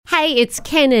Hey, it's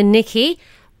Ken and Nikki.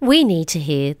 We need to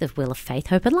hear the Wheel of Faith,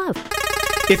 Hope and Love.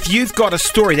 If you've got a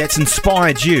story that's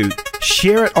inspired you,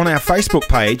 share it on our Facebook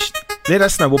page. Let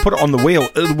us know. We'll put it on the wheel.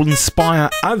 It will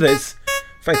inspire others.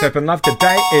 Faith, Hope and Love.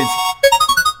 Today is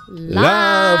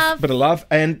love. Bit of love.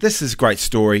 And this is a great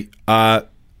story. And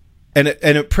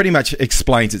it pretty much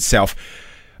explains itself.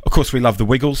 Of course, we love the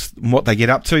Wiggles and what they get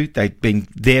up to. They've been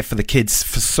there for the kids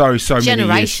for so many years.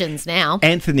 Generations now.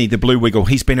 Anthony, the Blue Wiggle,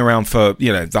 he's been around for,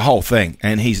 the whole thing.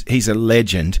 And he's a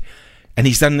legend. And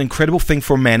he's done an incredible thing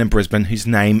for a man in Brisbane whose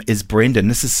name is Brendan.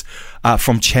 This is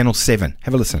from Channel 7.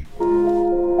 Have a listen.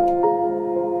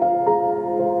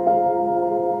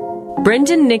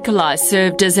 Brendan Nicolai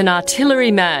served as an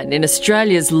artilleryman in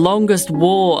Australia's longest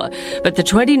war, but the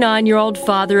 29-year-old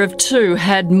father of two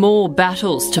had more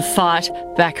battles to fight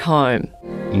back home.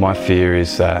 My fear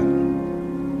is that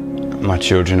my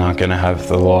children aren't going to have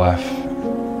the life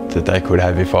that they could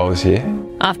have if I was here.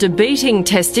 After beating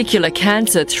testicular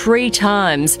cancer 3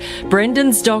 times,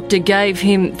 Brendan's doctor gave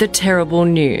him the terrible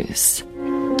news.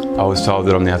 I was told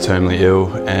that I'm now terminally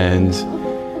ill and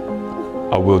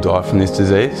I will die from this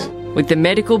disease. With the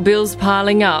medical bills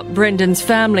piling up, Brendan's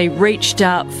family reached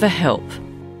out for help.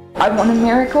 I want a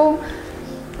miracle,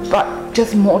 but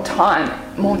just more time.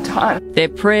 Their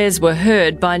prayers were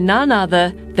heard by none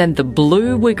other than the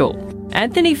Blue Wiggle.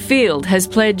 Anthony Field has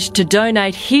pledged to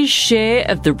donate his share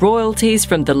of the royalties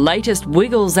from the latest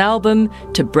Wiggles album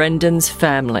to Brendan's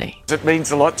family. It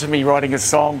means a lot to me writing a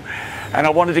song, and I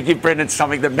wanted to give Brendan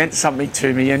something that meant something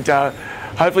to me, and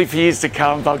hopefully for years to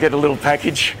come they'll get a little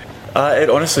package. It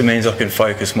honestly means I can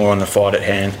focus more on the fight at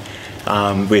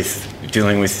hand with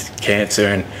dealing with cancer,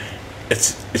 and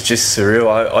it's just surreal.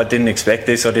 I didn't expect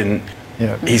this.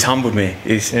 He's humbled me.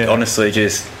 He's honestly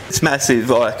just... It's massive.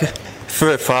 Like,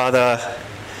 for a father,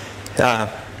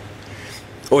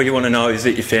 all you want to know is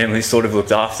that your family's sort of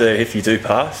looked after if you do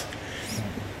pass.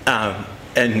 And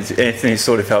Anthony's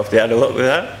sort of helped out a lot with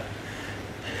that.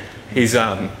 He's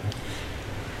gone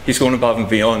above and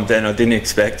beyond, and I didn't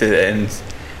expect it, and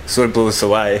sort of blew us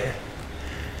away.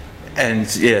 And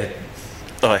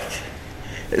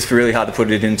it's really hard to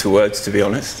put it into words, to be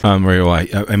honest. I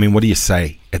mean, what do you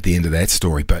say at the end of that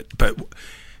story? But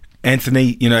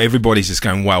Anthony, everybody's just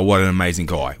going, wow, what an amazing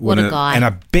guy. What a guy. And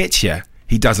I bet you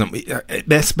he doesn't, it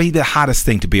must be the hardest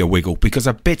thing to be a Wiggle, because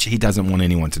I bet you he doesn't want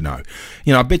anyone to know.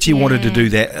 I bet you he wanted to do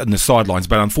that on the sidelines,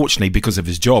 but unfortunately, because of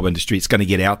his job industry, it's going to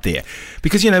get out there.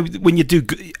 Because, when you do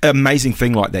an amazing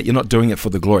thing like that, you're not doing it for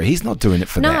the glory. He's not doing it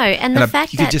for that. No, and the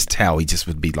fact you could just tell he just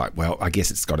would be like, well, I guess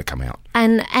it's got to come out.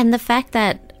 And the fact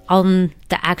that on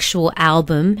the actual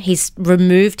album, he's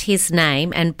removed his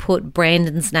name and put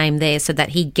Brandon's name there so that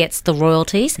he gets the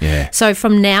royalties. Yeah. So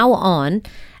from now on,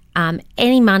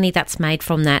 any money that's made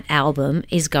from that album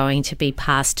is going to be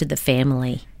passed to the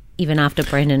family, even after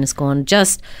Brendan is gone.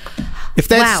 If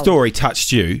that story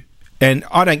touched you, and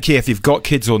I don't care if you've got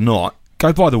kids or not,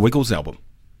 go buy the Wiggles album.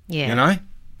 Yeah.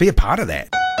 Be a part of that.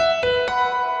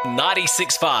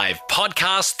 96.5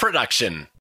 Podcast Production.